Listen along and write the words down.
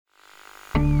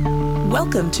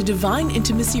Welcome to Divine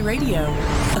Intimacy Radio,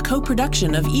 a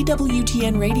co-production of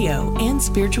EWTN Radio and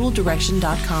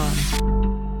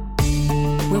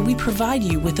SpiritualDirection.com, where we provide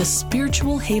you with a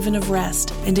spiritual haven of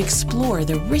rest and explore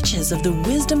the riches of the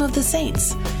wisdom of the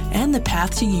saints and the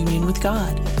path to union with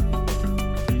God.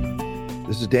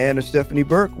 This is Dan and Stephanie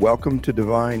Burke. Welcome to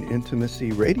Divine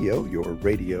Intimacy Radio, your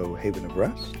radio haven of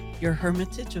rest. Your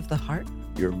hermitage of the heart.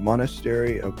 Your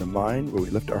monastery of the mind, where we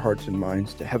lift our hearts and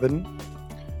minds to heaven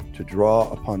to draw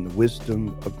upon the wisdom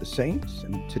of the saints.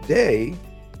 And today,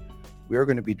 we are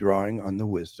going to be drawing on the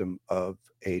wisdom of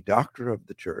a doctor of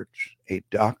the church, a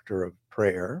doctor of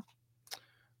prayer,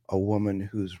 a woman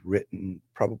who's written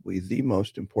probably the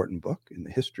most important book in the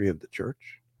history of the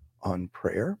church on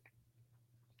prayer.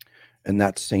 And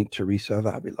that's Saint Teresa of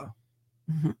Avila.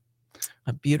 Mm-hmm.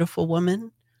 A beautiful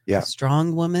woman. Yeah. A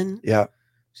strong woman. Yeah.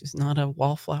 She's not a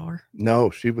wallflower. No,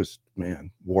 she was,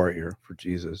 warrior for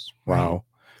Jesus. Wow. Right.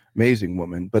 Amazing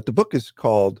woman. But the book is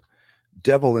called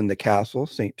Devil in the Castle,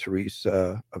 Saint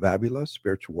Teresa of Avila,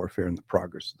 Spiritual Warfare and the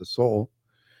Progress of the Soul.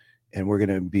 And we're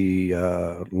going to be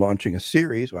launching a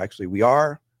series. Well, actually, we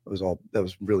are. That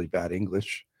was really bad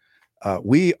English.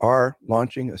 We are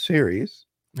launching a series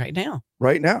Right now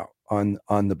on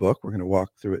the book. We're going to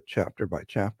walk through it chapter by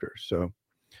chapter. So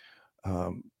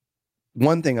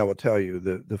one thing I will tell you,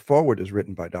 the foreword is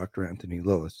written by Dr. Anthony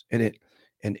Lillis.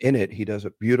 And in it, he does a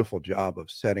beautiful job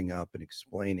of setting up and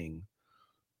explaining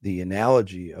the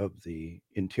analogy of the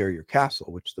interior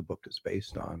castle, which the book is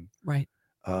based on. Right.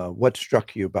 What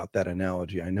struck you about that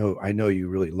analogy? I know you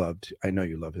really loved. I know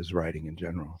you love his writing in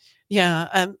general.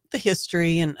 Yeah, the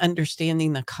history and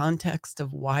understanding the context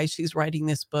of why she's writing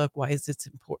this book, why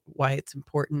it's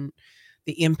important,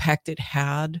 the impact it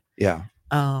had. Yeah.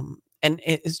 And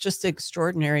it's just an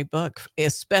extraordinary book,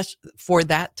 especially for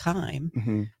that time.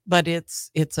 Mm-hmm. But it's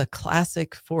a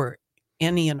classic for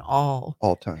any and all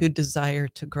time who desire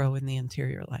to grow in the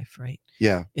interior life, right?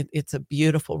 Yeah. It's a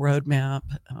beautiful roadmap.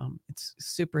 It's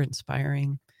super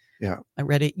inspiring. Yeah. I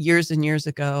read it years and years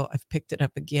ago. I've picked it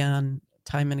up again,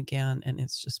 time and again, and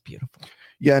it's just beautiful.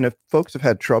 Yeah. And if folks have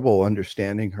had trouble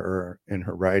understanding her and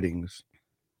her writings,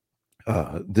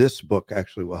 this book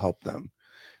actually will help them,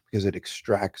 because it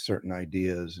extracts certain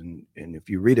ideas. And if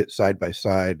you read it side by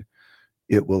side,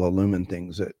 it will illumine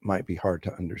things that might be hard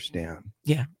to understand.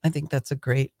 Yeah, I think that's a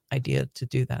great idea to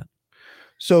do that.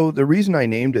 So the reason I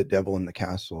named it Devil in the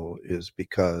Castle is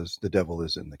because the devil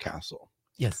is in the castle.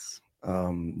 Yes.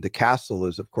 The castle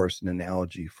is, of course, an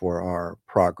analogy for our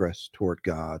progress toward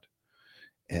God.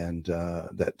 And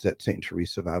that Saint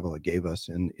Teresa of Avila gave us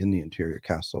in the interior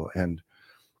castle. And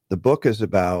the book is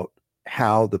about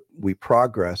how we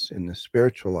progress in the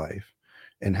spiritual life,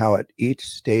 and how at each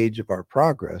stage of our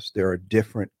progress, there are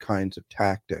different kinds of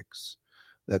tactics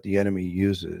that the enemy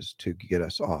uses to get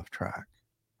us off track.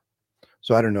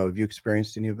 So I don't know, have you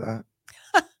experienced any of that?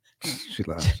 She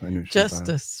laughs. I knew she Just laughed.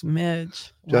 a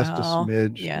smidge. Just Wow. a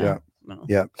smidge. Yeah. No.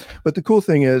 Yeah. But the cool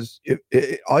thing is,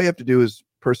 all you have to do is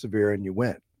persevere and you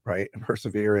win, right? And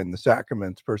persevere in the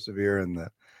sacraments, persevere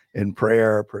in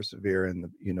prayer, persevere in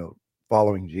the,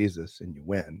 following Jesus, and you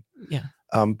win. Yeah.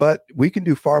 But we can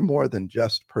do far more than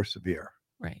just persevere.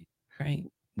 Right.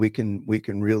 We can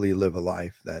really live a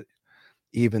life that,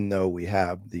 even though we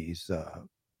have these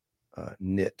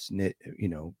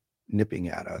nipping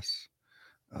at us,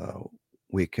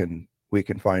 we can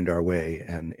find our way,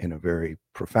 and in a very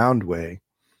profound way,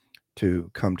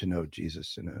 to come to know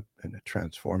Jesus in a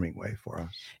transforming way for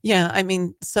us. Yeah, I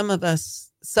mean, some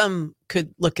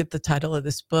could look at the title of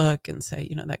this book and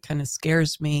say, that kind of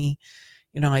scares me.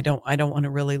 I don't want to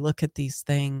really look at these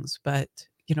things, but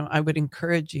I would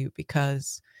encourage you,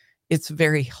 because it's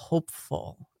very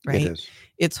hopeful, right? It is.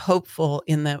 It's hopeful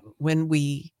in that when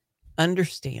we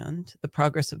understand the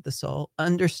progress of the soul,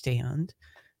 understand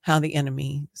how the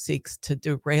enemy seeks to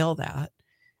derail that,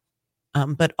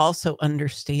 but also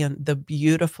understand the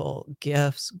beautiful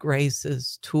gifts,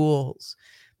 graces, tools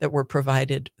that were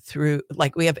provided through,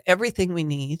 like we have everything we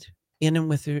need in and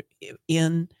within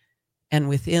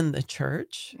the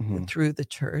church, Mm-hmm. through the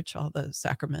church, all the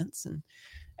sacraments and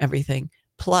everything,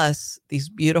 plus these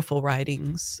beautiful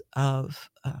writings of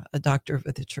a doctor of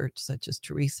the church such as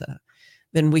Teresa,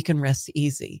 then we can rest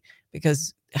easy.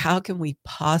 Because how can we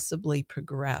possibly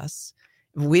progress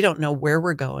if we don't know where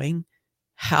we're going,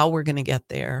 how we're going to get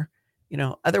there?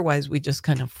 Otherwise we just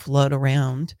kind of float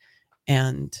around.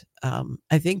 And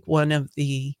I think one of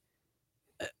the,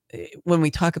 when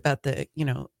we talk about the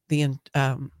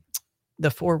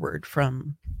foreword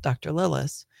from Dr.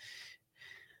 Lillis,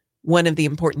 one of the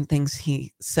important things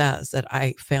he says that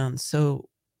I found so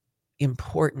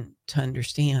important to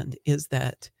understand is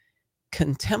that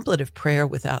contemplative prayer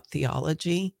without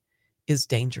theology is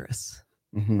dangerous,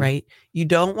 Mhm. right? You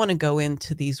don't want to go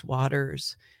into these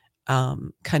waters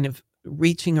kind of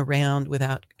reaching around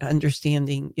without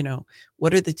understanding,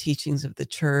 what are the teachings of the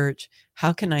church?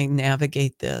 How can I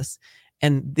navigate this?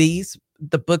 And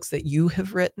the books that you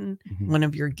have written, Mhm. one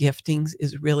of your giftings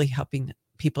is really helping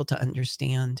people to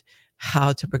understand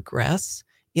how to progress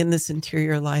in this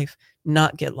interior life,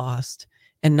 not get lost,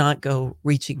 and not go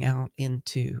reaching out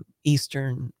into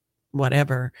Eastern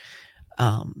whatever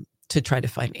to try to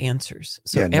find answers.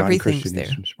 So everything's non-Christian there,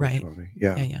 Eastern right? spirituality.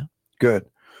 Yeah. Yeah. Good.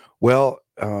 Well,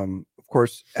 of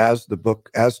course, as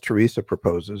Teresa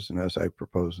proposes, and as I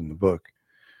propose in the book,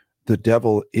 the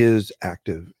devil is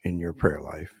active in your prayer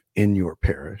life, in your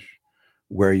parish,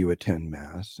 where you attend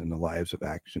Mass, in the lives of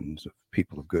actions of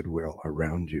people of goodwill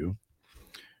around you.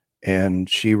 And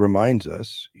she reminds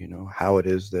us, how it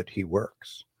is that he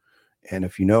works. And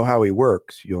if you know how he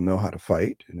works, you'll know how to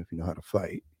fight. And if you know how to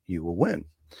fight, you will win.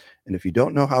 And if you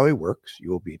don't know how he works, you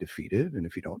will be defeated. And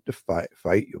if you don't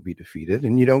fight, you'll be defeated.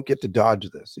 And you don't get to dodge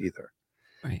this either.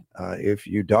 Right. If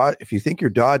you think you're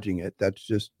dodging it, that's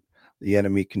just the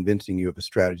enemy convincing you of a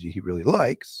strategy he really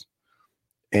likes.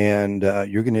 And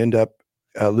you're going to end up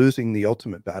losing the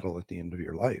ultimate battle at the end of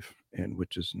your life, and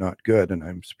which is not good. And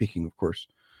I'm speaking, of course,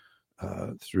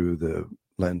 through the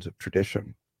lens of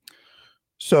tradition.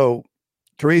 So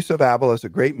Teresa of Avila is a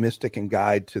great mystic and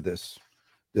guide to this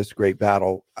great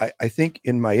battle. I think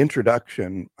in my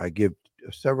introduction, I give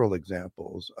several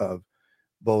examples of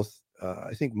both.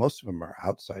 I think most of them are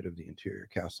outside of the interior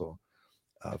castle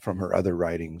from her other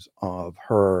writings of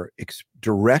her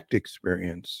direct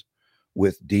experience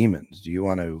with demons. Do you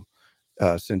want to,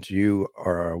 since you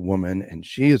are a woman and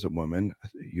she is a woman,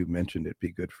 you mentioned it'd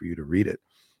be good for you to read it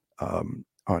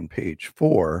on page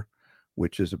 4,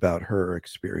 which is about her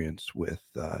experience with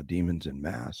demons in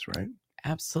Mass, right?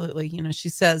 Absolutely. She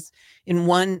says in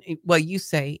one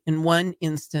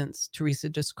instance, Teresa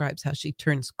describes how she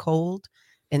turns cold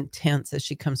and tense as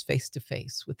she comes face to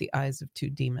face with the eyes of 2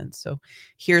 demons. So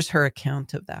here's her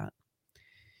account of that.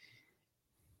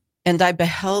 And I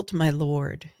beheld my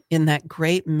Lord in that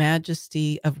great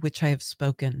majesty of which I have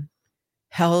spoken,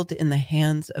 held in the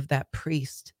hands of that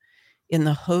priest in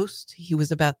the host he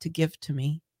was about to give to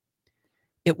me.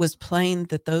 It was plain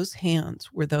that those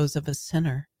hands were those of a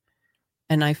sinner.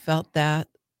 And I felt that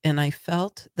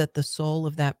the soul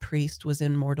of that priest was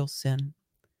in mortal sin.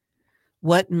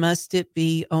 What must it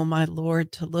be, O my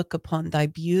Lord, to look upon thy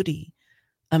beauty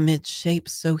amid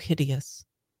shapes so hideous?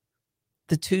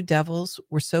 The 2 devils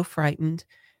were so frightened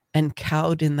and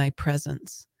cowed in thy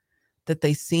presence that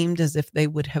they seemed as if they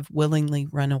would have willingly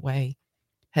run away,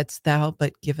 hadst thou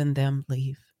but given them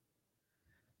leave.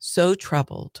 So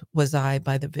troubled was I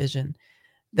by the vision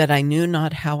that I knew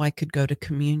not how I could go to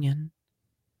communion.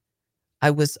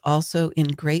 I was also in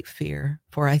great fear,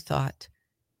 for I thought,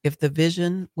 if the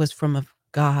vision was from of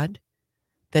God,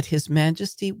 that his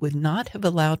majesty would not have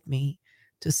allowed me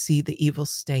to see the evil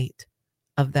state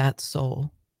of that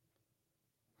soul.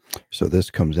 So this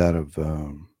comes out of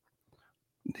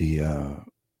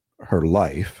her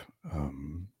life,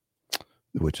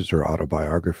 which is her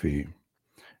autobiography.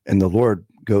 And the Lord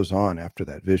goes on after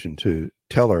that vision to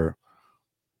tell her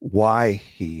why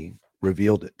he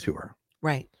revealed it to her.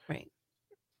 Right.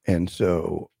 And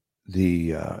so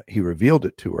he revealed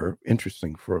it to her,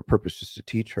 interesting, for a purpose, just to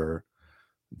teach her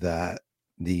that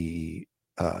the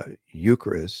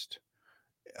Eucharist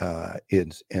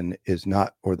is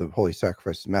not, or the Holy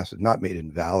Sacrifice of Mass is not made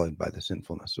invalid by the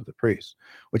sinfulness of the priest,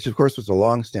 which of course was a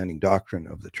long-standing doctrine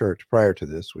of the church prior to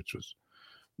this, which was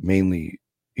mainly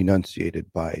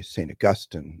enunciated by St.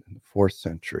 Augustine in the 4th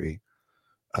century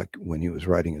when he was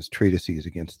writing his treatises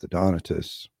against the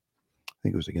Donatists. I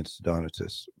think it was against the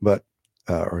Donatists, but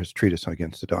or his treatise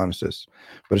against the Donatists.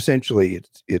 But essentially,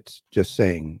 it's just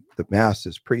saying the Mass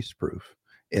is priest-proof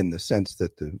in the sense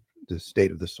that the state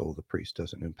of the soul of the priest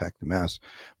doesn't impact the Mass.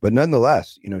 But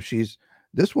nonetheless,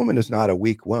 this woman is not a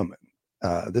weak woman.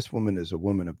 This woman is a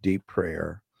woman of deep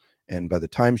prayer. And by the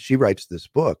time she writes this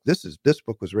book, this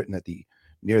book was written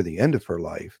near the end of her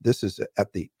life. This is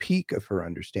at the peak of her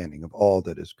understanding of all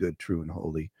that is good, true, and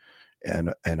holy,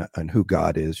 and who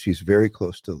God is. She's very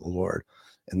close to the Lord,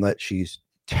 and that she's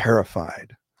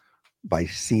terrified by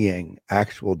seeing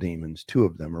actual demons, 2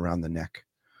 of them around the neck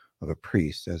of a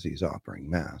priest as he's offering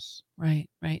Mass. Right.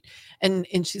 And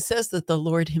she says that the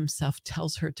Lord himself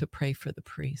tells her to pray for the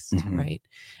priest, Mm-hmm. right?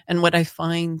 And what I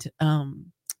find,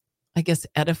 I guess,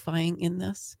 edifying in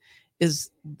this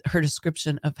is her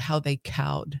description of how they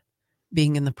cowed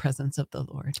being in the presence of the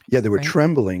Lord. Yeah, they were right?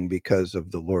 trembling because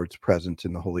of the Lord's presence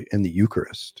in the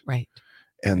Eucharist. Right.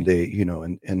 And they,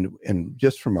 and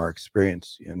just from our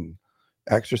experience in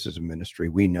exorcism ministry,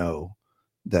 we know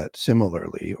that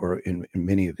similarly, or in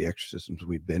many of the exorcisms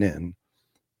we've been in,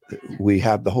 we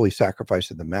have the holy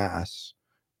sacrifice of the Mass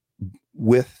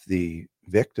with the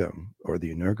victim or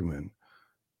the energumen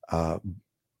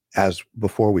as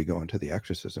before we go into the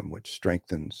exorcism, which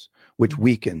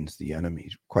weakens the enemy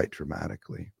quite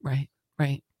dramatically. Right.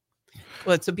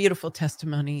 Well, it's a beautiful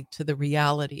testimony to the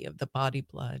reality of the body,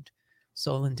 blood,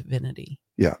 soul, and divinity.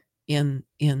 Yeah. In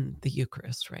the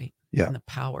Eucharist, right? Yeah. And the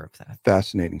power of that.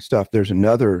 Fascinating stuff. There's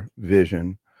another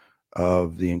vision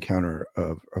of the encounter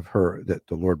of her that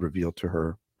the Lord revealed to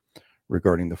her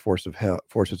regarding the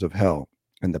forces of hell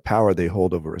and the power they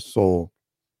hold over a soul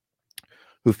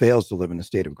who fails to live in a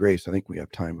state of grace. I think we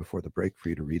have time before the break for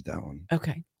you to read that one.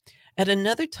 Okay. At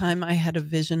another time, I had a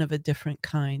vision of a different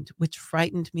kind, which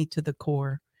frightened me to the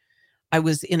core. I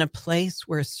was in a place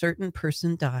where a certain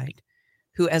person died,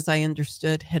 who, as I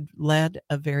understood, had led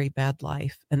a very bad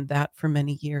life, and that for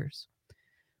many years.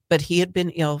 But he had been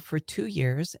ill for 2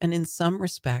 years, and in some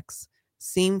respects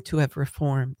seemed to have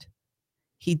reformed.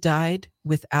 He died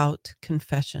without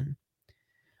confession.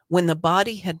 When the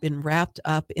body had been wrapped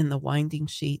up in the winding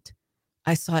sheet,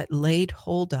 I saw it laid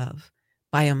hold of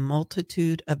by a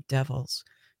multitude of devils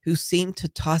who seemed to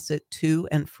toss it to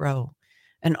and fro,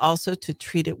 and also to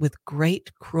treat it with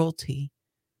great cruelty.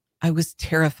 I was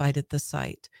terrified at the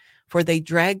sight, for they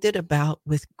dragged it about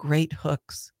with great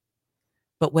hooks.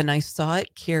 But when I saw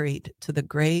it carried to the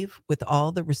grave with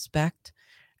all the respect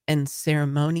and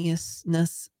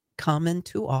ceremoniousness common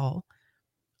to all,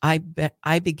 I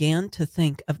began to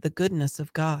think of the goodness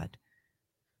of God,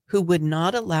 who would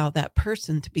not allow that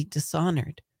person to be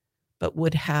dishonored, but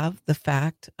would have the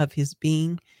fact of his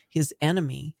being his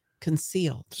enemy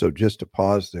concealed. So just to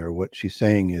pause there, what she's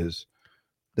saying is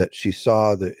that she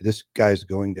saw that this guy's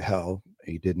going to hell.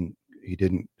 He didn't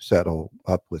settle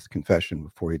up with confession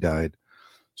before he died.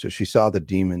 So she saw the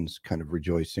demons kind of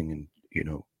rejoicing and,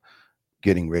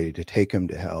 getting ready to take him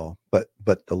to hell. But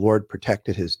the Lord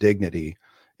protected his dignity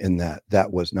in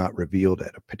that was not revealed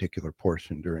at a particular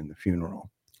portion during the funeral.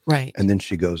 Right. And then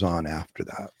she goes on after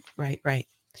that. Right.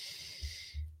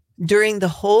 During the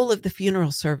whole of the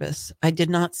funeral service, I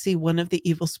did not see one of the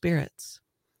evil spirits.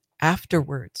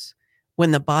 Afterwards,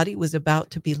 when the body was about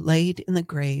to be laid in the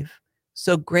grave,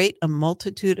 so great a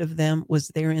multitude of them was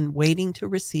therein waiting to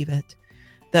receive it,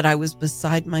 that I was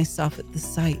beside myself at the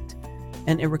sight,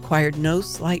 and it required no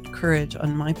slight courage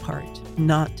on my part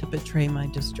not to betray my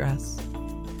distress.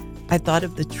 I thought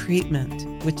of the treatment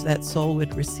which that soul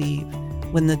would receive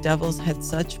when the devils had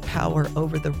such power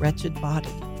over the wretched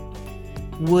body.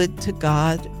 Would to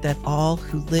God that all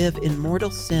who live in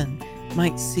mortal sin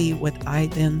might see what I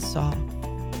then saw.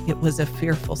 It was a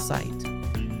fearful sight.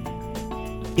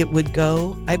 It would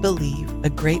go, I believe, a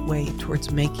great way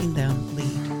towards making them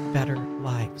lead better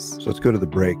lives. So let's go to the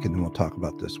break and then we'll talk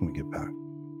about this when we get back.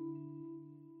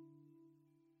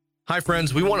 Hi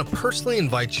friends, we want to personally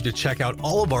invite you to check out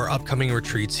all of our upcoming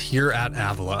retreats here at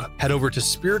Avila. Head over to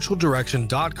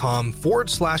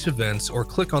spiritualdirection.com/events or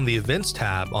click on the events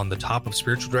tab on the top of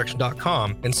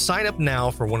spiritualdirection.com and sign up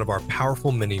now for one of our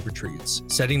powerful mini retreats,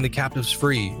 Setting the Captives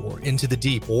Free or Into the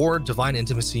Deep or Divine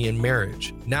Intimacy in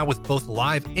Marriage. Now with both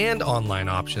live and online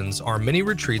options, our mini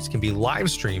retreats can be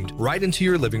live streamed right into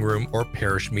your living room or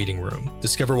parish meeting room.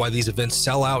 Discover why these events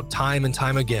sell out time and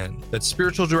time again. That's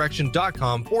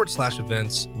spiritualdirection.com/events.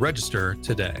 Register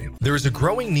today. There is a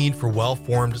growing need for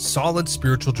well-formed, solid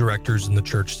spiritual directors in the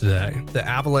church today. The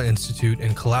Avila Institute,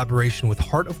 in collaboration with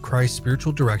Heart of Christ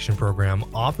Spiritual Direction Program,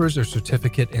 offers a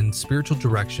certificate in spiritual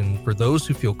direction for those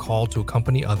who feel called to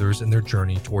accompany others in their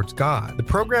journey towards God. The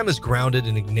program is grounded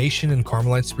in Ignatian and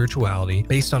Carmelite spirituality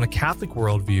based on a Catholic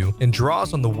worldview and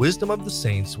draws on the wisdom of the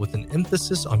saints with an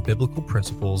emphasis on biblical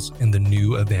principles in the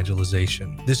new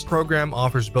evangelization. This program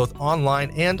offers both online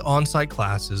and on-site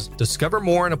classes. Discover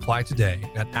more and apply today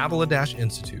at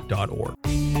avila-institute.org.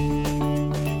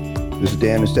 This is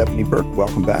Dan and Stephanie Burke.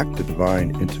 Welcome back to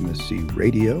Divine Intimacy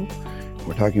Radio.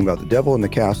 We're talking about the devil in the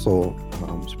castle,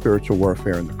 spiritual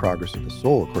warfare, and the progress of the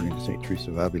soul, according to St.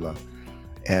 Teresa of Avila.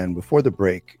 And before the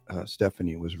break,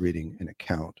 Stephanie was reading an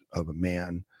account of a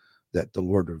man that the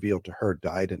Lord revealed to her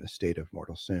died in a state of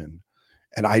mortal sin.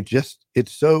 And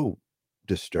it's so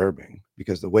disturbing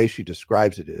because the way she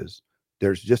describes it is,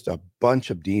 there's just a bunch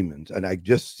of demons, and I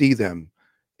just see them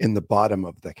in the bottom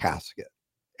of the casket.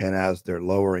 And as they're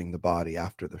lowering the body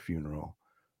after the funeral,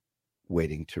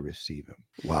 waiting to receive him.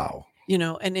 Wow.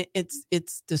 And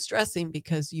it's distressing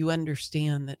because you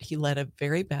understand that he led a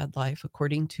very bad life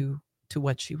according to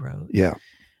what she wrote. Yeah.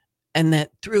 And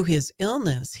that through his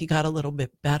illness, he got a little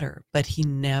bit better, but he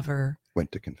never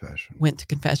went to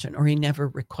confession. Or he never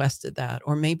requested that.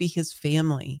 Or maybe his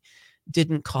family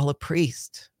didn't call a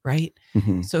priest, right?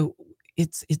 Mm-hmm. So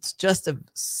it's just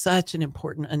such an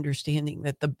important understanding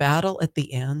that the battle at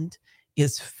the end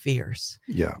is fierce.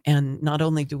 Yeah. And not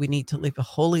only do we need to live a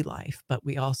holy life, but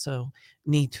we also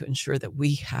need to ensure that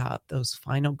we have those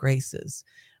final graces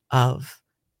of,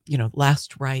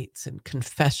 last rites and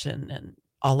confession and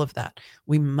all of that.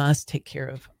 We must take care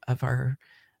of our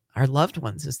loved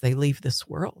ones as they leave this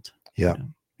world. Yeah.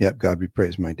 Yeah. God be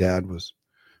praised. My dad was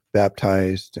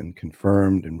baptized and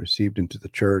confirmed and received into the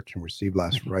church and received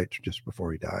last rites just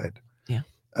before he died. Yeah.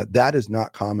 That is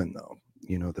not common, though.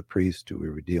 The priest who we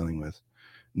were dealing with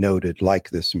noted, like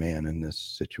this man in this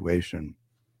situation,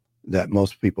 that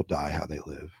most people die how they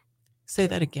live. Say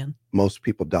that again. Most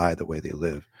people die the way they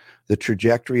live. The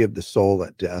trajectory of the soul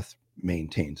at death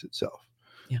maintains itself.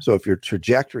 Yeah. So if your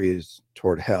trajectory is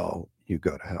toward hell, you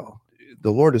go to hell.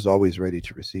 The Lord is always ready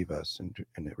to receive us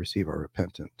and receive our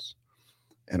repentance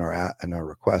and our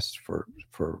requests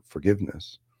for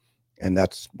forgiveness. And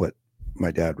that's what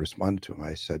my dad responded to him.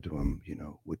 I said to him,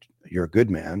 you're a good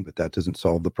man, but that doesn't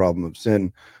solve the problem of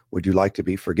sin. Would you like to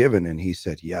be forgiven? And he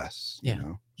said, yes.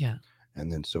 Yeah. Yeah. And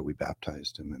then so we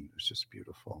baptized him, and it was just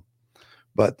beautiful.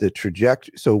 But the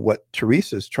trajectory, so what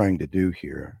Teresa is trying to do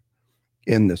here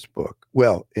in this book,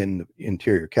 well, in the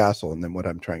Interior Castle, and then what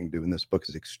I'm trying to do in this book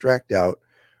is extract out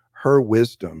her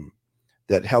wisdom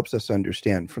that helps us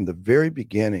understand from the very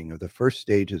beginning of the first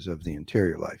stages of the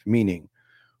interior life, meaning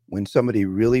when somebody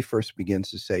really first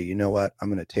begins to say, you know what, I'm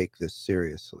going to take this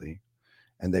seriously,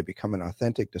 and they become an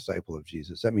authentic disciple of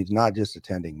Jesus. That means not just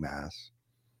attending Mass,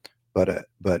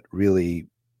 but really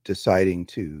deciding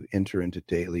to enter into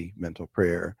daily mental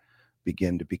prayer,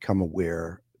 begin to become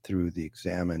aware through the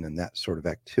examine and that sort of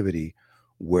activity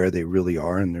where they really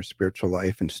are in their spiritual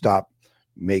life, and stop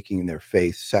making their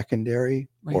faith secondary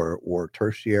or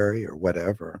tertiary or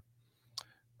whatever,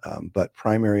 but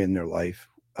primary in their life,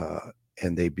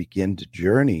 and they begin to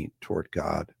journey toward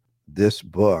God. This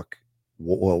book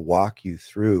will walk you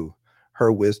through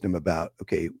her wisdom about,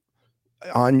 okay,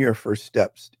 on your first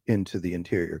steps into the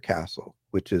interior castle,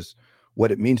 which is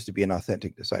what it means to be an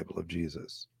authentic disciple of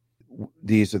Jesus.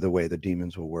 These are the way the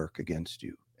demons will work against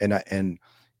you. And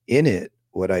in it,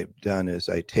 what I've done is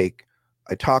I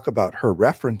talk about her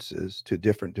references to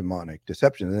different demonic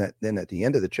deceptions. And then at the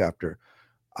end of the chapter,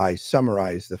 I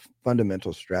summarize the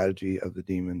fundamental strategy of the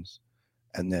demons,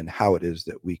 and then how it is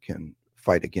that we can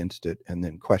fight against it, and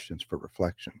then questions for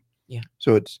reflection. Yeah.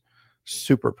 So it's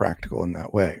super practical in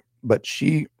that way. But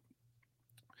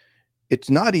it's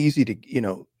not easy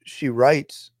to, she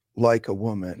writes like a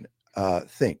woman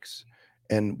thinks,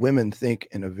 and women think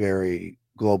in a very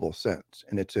global sense,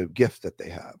 and it's a gift that they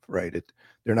have, right?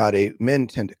 Men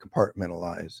tend to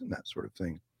compartmentalize and that sort of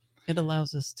thing. It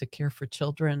allows us to care for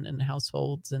children and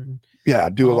households and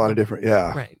do a lot of different,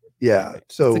 right. Yeah.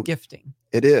 So it's a gifting.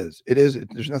 It is.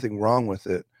 There's nothing wrong with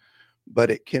it, but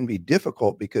it can be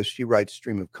difficult because she writes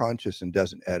stream of conscious and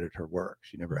doesn't edit her work.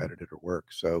 She never edited her work.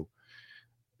 So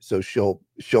she'll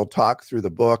talk through the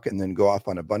book and then go off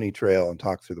on a bunny trail and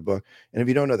talk through the book. And if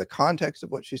you don't know the context of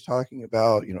what she's talking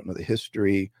about, you don't know the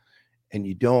history, and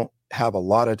you don't have a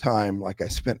lot of time, like I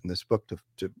spent in this book,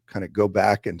 to kind of go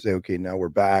back and say, okay, now we're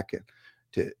back,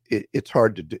 and it's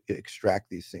hard to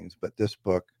extract these things. But this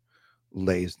book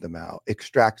lays them out,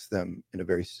 extracts them in a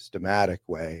very systematic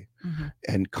way,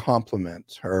 and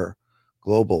complements her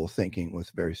global thinking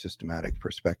with very systematic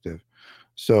perspective.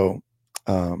 So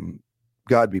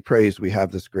God be praised, we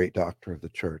have this great doctor of the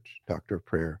church, doctor of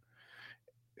prayer,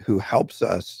 who helps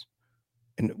us.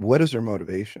 And what is her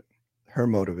motivation? Her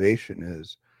motivation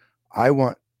is, I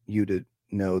want you to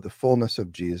know the fullness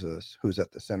of Jesus, who's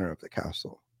at the center of the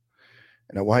castle.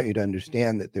 And I want you to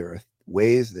understand that there are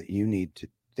ways that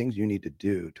things you need to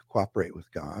do to cooperate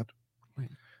with God. Right.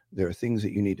 There are things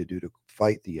that you need to do to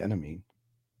fight the enemy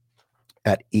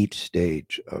at each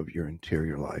stage of your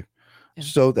interior life,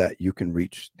 so that you can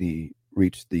reach the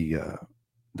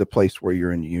place where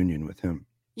you're in union with him.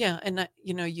 Yeah. And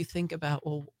you think about,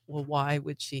 well, why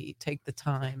would she take the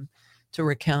time to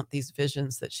recount these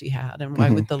visions that she had, and why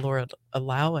would the Lord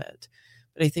allow it?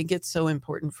 But I think it's so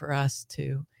important for us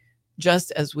to,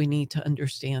 just as we need to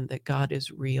understand that God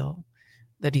is real,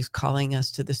 that he's calling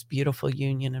us to this beautiful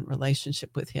union and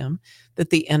relationship with him,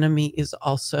 that the enemy is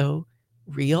also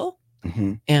real,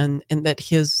 and that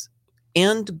his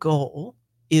end goal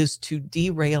is to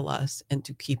derail us and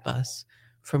to keep us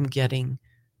from getting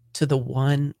to the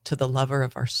lover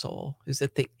of our soul, who's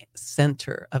at the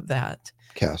center of that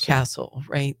castle,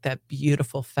 right? That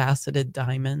beautiful faceted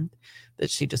diamond that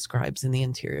she describes in the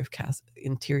interior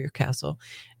castle.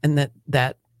 And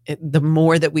the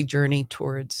more that we journey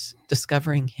towards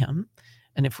discovering him,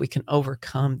 and if we can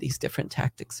overcome these different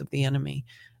tactics of the enemy,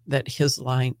 that his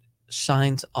light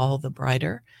shines all the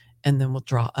brighter, and then we'll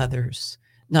draw others,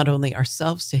 not only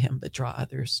ourselves to him, but draw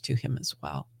others to him as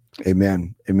well.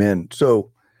 Amen. Amen.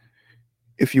 So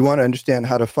if you want to understand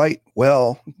how to fight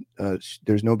well,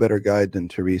 there's no better guide than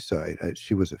Teresa.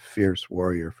 She was a fierce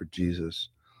warrior for Jesus.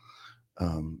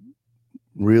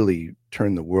 Really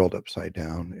turned the world upside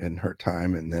down in her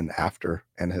time and then after,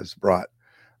 and has brought,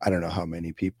 I don't know how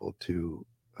many people to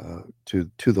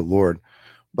the Lord.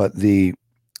 But the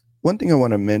one thing I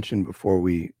want to mention before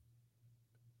we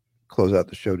close out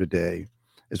the show today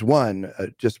is one,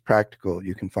 just practical.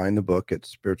 You can find the book at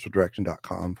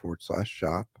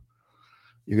spiritualdirection.com/shop.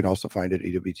 You can also find it at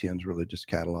EWTN's religious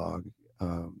catalog.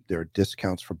 There are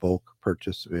discounts for bulk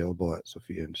purchase available at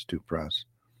Sophia Institute Press.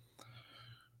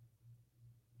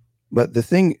 But the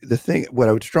thing, what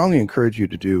I would strongly encourage you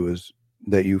to do is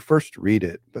that you first read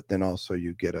it, but then also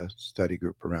you get a study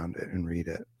group around it and read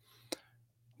it.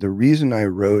 The reason I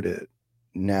wrote it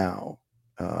now,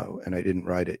 and I didn't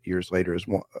write it years later,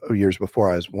 years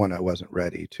before, I wasn't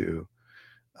ready to.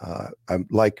 I'm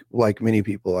like many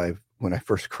people. When I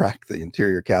first cracked the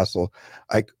interior castle,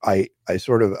 I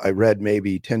read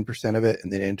maybe 10% of it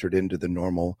and then entered into the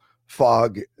normal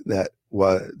fog that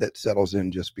settles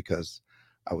in just because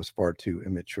I was far too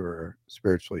immature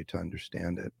spiritually to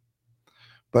understand it.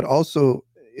 But also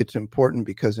it's important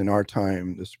because in our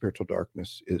time, the spiritual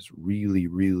darkness is really,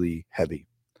 really heavy,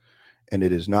 and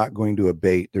it is not going to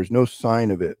abate. There's no sign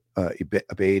of it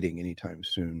abating anytime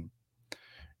soon.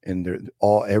 And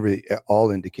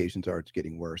all indications are it's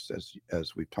getting worse,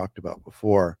 as we've talked about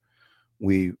before.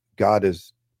 God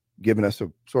has given us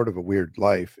a sort of a weird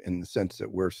life in the sense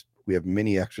that we have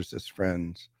many exorcist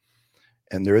friends,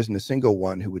 and there isn't a single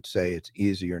one who would say it's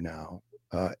easier now.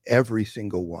 Every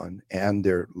single one and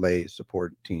their lay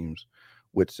support teams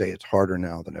would say it's harder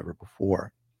now than ever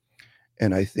before.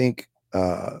 And I think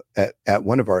at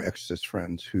one of our exorcist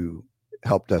friends who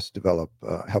helping us develop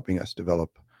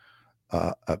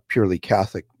a purely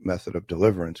Catholic method of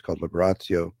deliverance called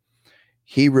Liberatio,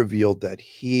 he revealed that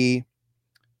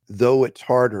though it's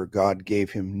harder, God gave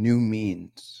him new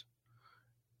means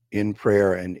in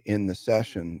prayer and in the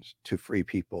sessions to free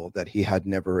people that he had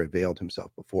never availed himself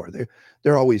before.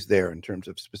 They're always there in terms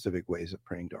of specific ways of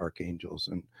praying to archangels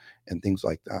and things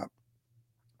like that.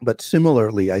 But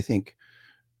similarly, I think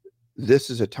this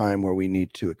is a time where we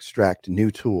need to extract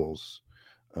new tools,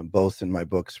 both in my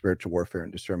book, Spiritual Warfare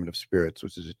and Discernment of Spirits,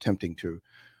 which is attempting to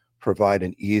provide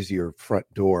an easier front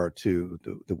door to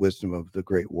the wisdom of the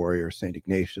great warrior, St.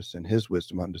 Ignatius, and his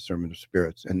wisdom on discernment of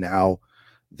spirits. And now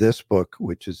this book,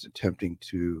 which is attempting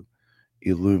to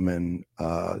illumine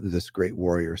this great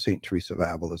warrior, St. Teresa of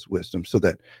Avila's wisdom, so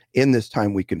that in this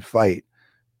time we can fight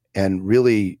and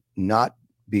really not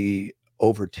be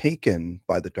overtaken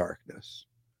by the darkness.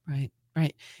 Right.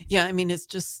 Yeah. I mean, it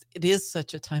is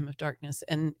such a time of darkness.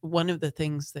 And one of the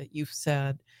things that you've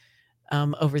said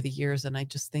over the years, and I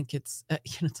just think it's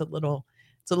a little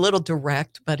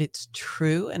direct, but it's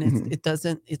true. And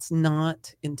it's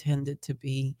not intended to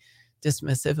be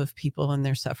dismissive of people and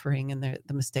their suffering and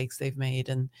the mistakes they've made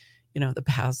and, the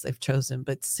paths they've chosen.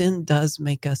 But sin does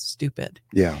make us stupid.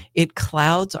 Yeah. It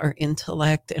clouds our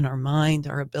intellect and our mind,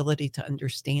 our ability to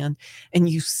understand. And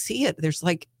you see it. There's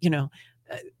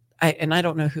I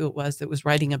don't know who it was that was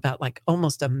writing about like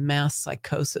almost a mass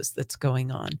psychosis that's going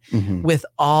on with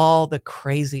all the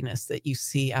craziness that you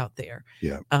see out there.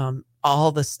 Yeah.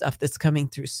 All the stuff that's coming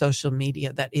through social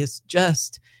media that is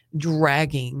just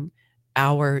dragging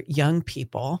our young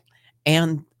people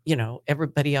and,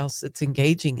 everybody else that's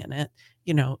engaging in it.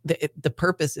 The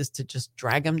purpose is to just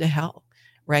drag them to hell.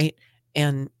 Right.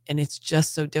 And it's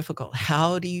just so difficult.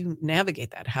 How do you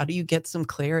navigate that? How do you get some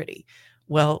clarity?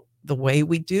 Well, the way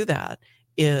we do that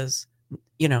is,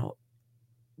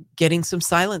 getting some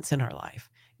silence in our life,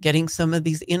 getting some of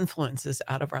these influences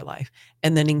out of our life,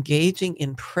 and then engaging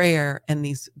in prayer and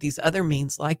these other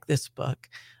means like this book,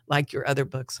 like your other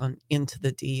books on Into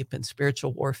the Deep and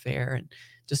Spiritual Warfare and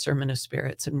Discernment of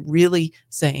Spirits, and really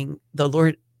saying the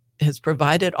Lord has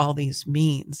provided all these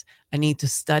means. I need to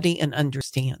study and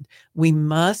understand. We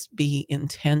must be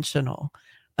intentional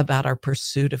about our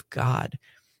pursuit of God.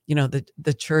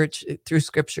 The church through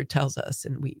scripture tells us,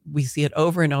 and we see it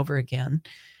over and over again,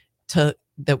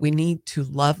 that we need to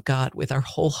love God with our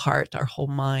whole heart, our whole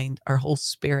mind, our whole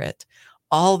spirit,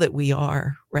 all that we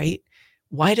are, right?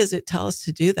 Why does it tell us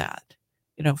to do that?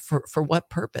 For what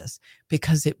purpose?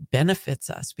 Because it benefits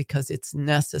us, because it's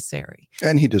necessary.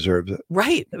 And he deserves it.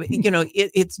 Right.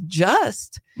 It's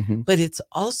just, Mm-hmm. but it's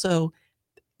also,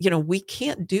 we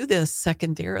can't do this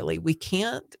secondarily. We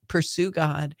can't pursue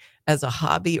God as a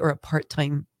hobby or a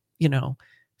part-time,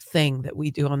 thing that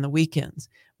we do on the weekends.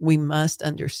 We must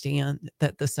understand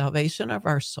that the salvation of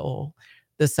our soul,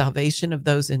 the salvation of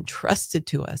those entrusted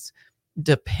to us,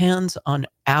 depends on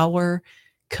our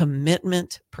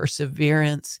commitment,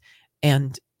 perseverance,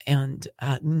 and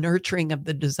nurturing of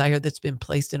the desire that's been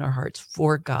placed in our hearts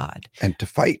for God. And to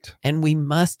fight. And we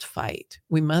must fight.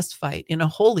 We must fight in a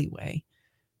holy way,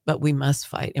 but we must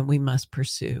fight, and we must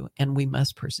pursue, and we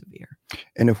must persevere.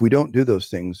 And if we don't do those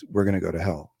things, we're going to go to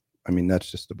hell. I mean, that's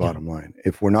just the bottom line.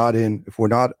 If we're not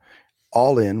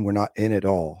all in, we're not in it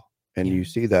all. And you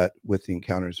see that with the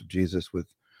encounters of Jesus with,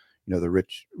 the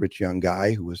rich young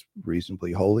guy who was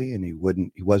reasonably holy, and he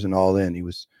wasn't all in. He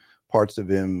was parts of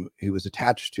him he was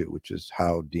attached to, which is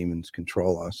how demons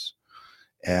control us.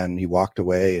 And he walked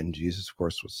away, and Jesus, of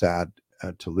course, was sad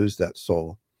to lose that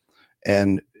soul.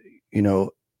 And,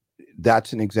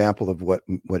 that's an example of what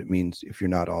it means if you're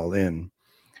not all in.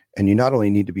 And you not only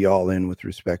need to be all in with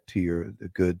respect to the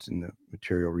goods and the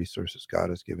material resources God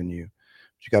has given you,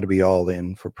 but you got to be all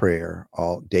in for prayer,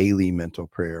 all daily mental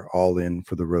prayer, all in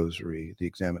for the rosary, the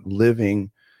examine,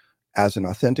 living as an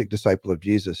authentic disciple of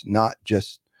Jesus, not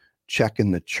just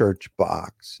checking the church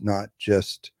box, not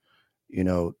just,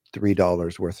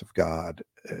 $3 worth of God,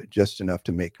 just enough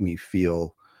to make me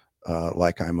feel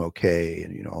like I'm okay,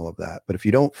 and all of that. But if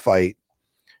you don't fight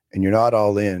and you're not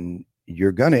all in,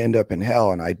 you're going to end up in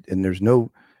hell. And I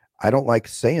don't like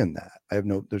saying that.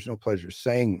 There's no pleasure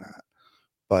saying that.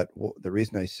 But the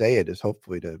reason I say it is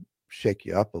hopefully to shake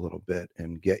you up a little bit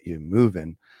and get you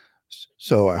moving.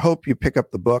 So I hope you pick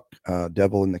up the book,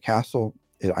 Devil in the Castle.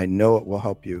 I know it will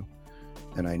help you.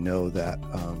 And I know that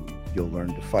you'll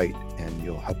learn to fight, and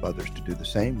you'll help others to do the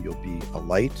same. You'll be a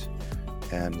light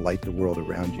and light the world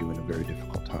around you in a very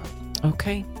difficult time.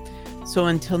 Okay. So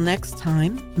until next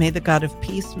time, may the God of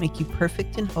peace make you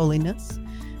perfect in holiness.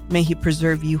 May he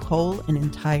preserve you whole and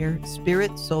entire,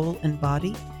 spirit, soul, and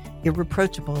body,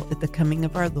 irreproachable at the coming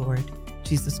of our Lord,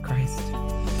 Jesus Christ.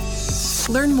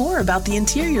 Learn more about the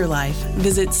interior life.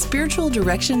 Visit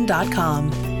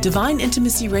spiritualdirection.com. Divine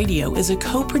Intimacy Radio is a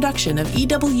co-production of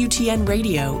EWTN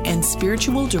Radio and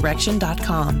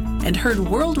spiritualdirection.com, and heard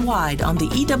worldwide on the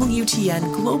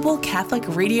EWTN Global Catholic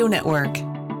Radio Network.